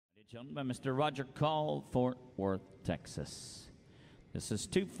Gentlemen, Mr. Roger Call, Fort Worth, Texas. This is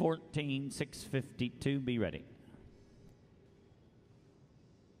 214, 652. Be ready.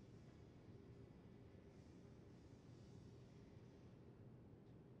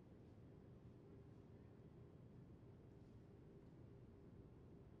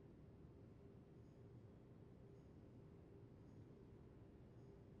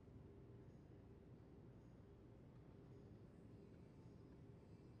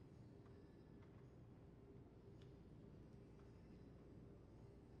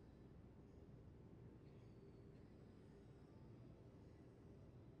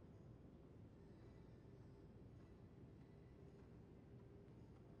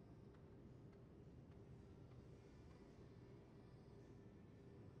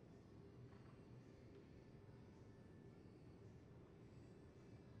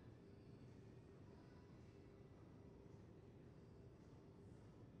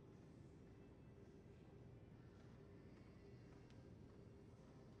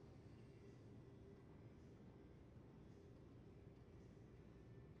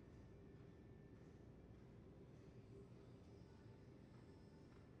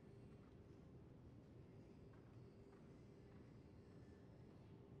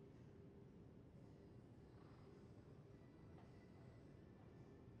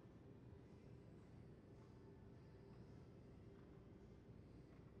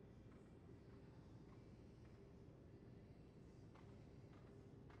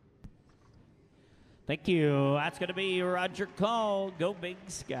 Thank you. That's going to be Roger Call, Go Big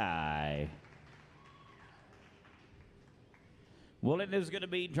Sky. Well, it is going to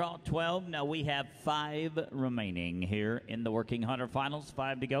be draw 12. Now we have 5 remaining here in the Working Hunter Finals,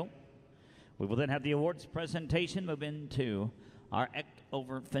 5 to go. We will then have the awards presentation, move into our act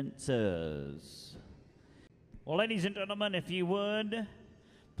over fences. Well, ladies and gentlemen, if you would,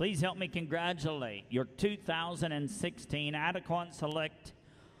 please help me congratulate your 2016 AQHA Select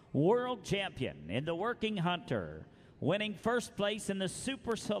World Champion in the Working Hunter, winning first place in the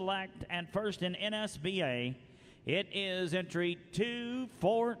Super Select and first in NSBA. It is entry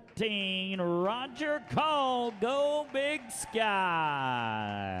 214, Roger Call, Go Big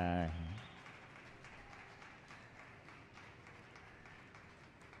Sky.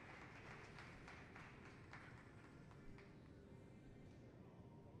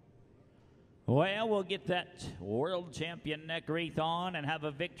 Well, we'll get that world champion neck wreath on and have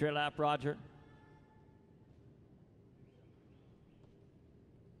a victory lap, Roger.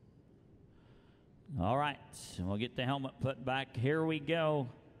 All right, we'll get the helmet put back. Here we go.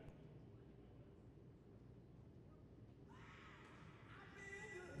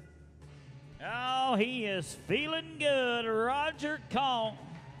 Oh, he is feeling good, Roger Call.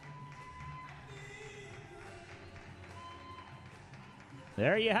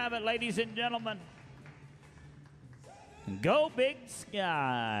 There you have it, ladies and gentlemen. Go Big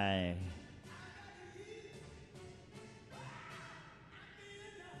Sky.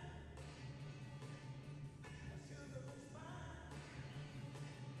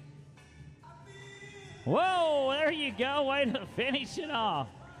 Whoa, there you go. Way to finish it off.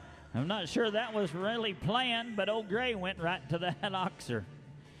 I'm not sure that was really planned, but old Gray went right to that oxer.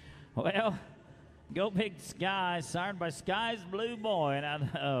 Well, Go Big Sky, sired by Sky's Blue Boy, and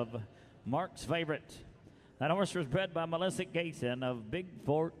out of Mark's favorite. That horse was bred by Melissa Gayson of Big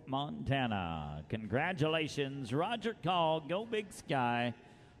Fort, Montana. Congratulations, Roger Call, Go Big Sky.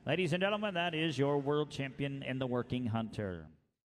 Ladies and gentlemen, that is your world champion in the Working Hunter.